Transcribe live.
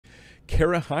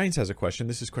Kara Hines has a question.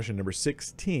 This is question number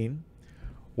 16.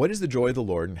 What is the joy of the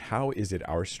Lord, and how is it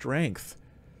our strength?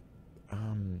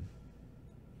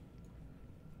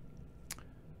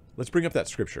 Let's bring up that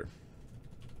scripture.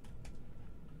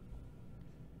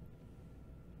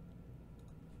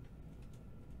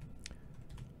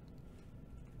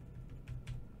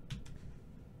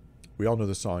 I all know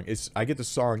the song. I get the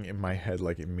song in my head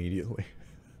like immediately.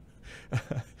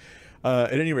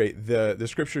 At any rate, the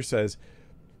scripture says,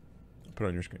 put it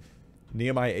on your screen,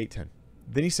 Nehemiah 8:10.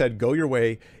 Then he said, go your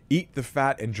way, eat the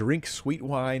fat, and drink sweet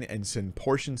wine, and send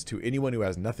portions to anyone who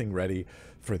has nothing ready.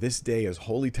 For this day is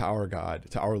holy to our God,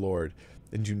 to our Lord.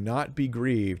 And do not be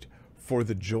grieved, for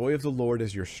the joy of the Lord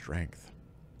is your strength.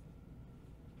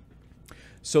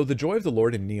 So the joy of the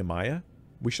Lord in Nehemiah,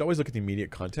 we should always look at the immediate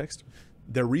context.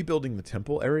 They're rebuilding the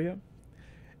temple area.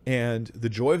 And the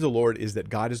joy of the Lord is that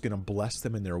God is going to bless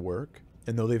them in their work.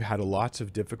 And though they've had lots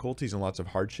of difficulties and lots of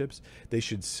hardships, they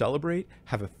should celebrate,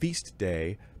 have a feast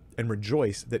day, and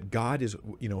rejoice that God is,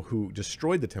 who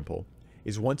destroyed the temple,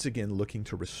 is once again looking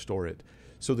to restore it.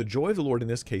 So the joy of the Lord in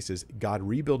this case is God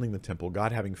rebuilding the temple,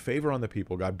 God having favor on the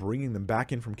people, God bringing them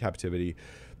back in from captivity.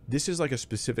 This is like a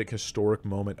specific historic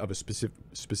moment of a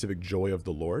specific joy of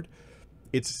the Lord.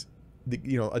 It's,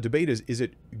 a debate is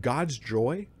it God's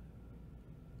joy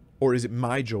or is it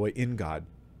my joy in God?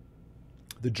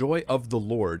 The joy of the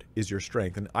Lord is your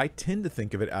strength. And I tend to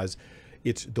think of it as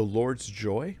it's the Lord's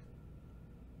joy.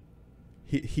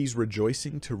 He's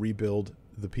rejoicing to rebuild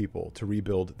the people, to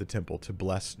rebuild the temple, to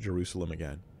bless Jerusalem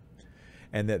again.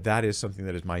 And that is something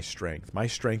that is my strength. My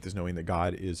strength is knowing that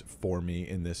God is for me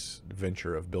in this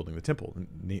venture of building the temple,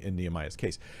 in Nehemiah's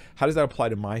case. How does that apply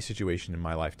to my situation in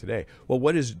my life today? Well,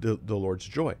 what is the Lord's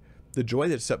joy? The joy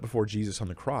that's set before Jesus on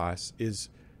the cross is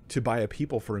to buy a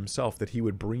people for himself, that he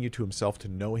would bring you to himself, to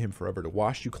know him forever, to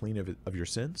wash you clean of your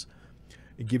sins,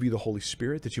 and give you the Holy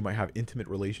Spirit, that you might have intimate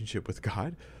relationship with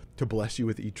God, to bless you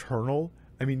with eternal,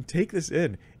 take this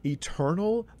in,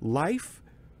 eternal life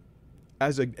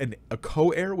as a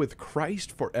co-heir with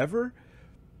Christ forever.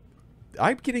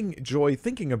 I'm getting joy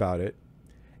thinking about it,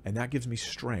 and that gives me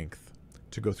strength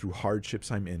to go through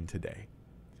hardships I'm in today.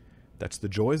 That's the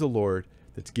joy of the Lord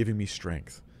that's giving me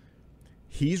strength.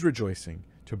 He's rejoicing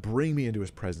to bring me into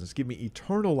his presence, give me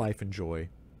eternal life and joy,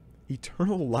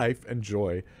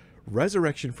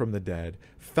 resurrection from the dead,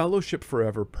 fellowship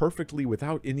forever, perfectly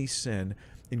without any sin,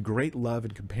 in great love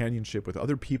and companionship with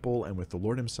other people and with the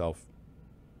Lord himself.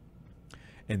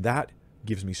 And that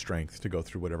gives me strength to go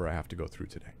through whatever I have to go through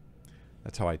today.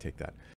 That's how I take that.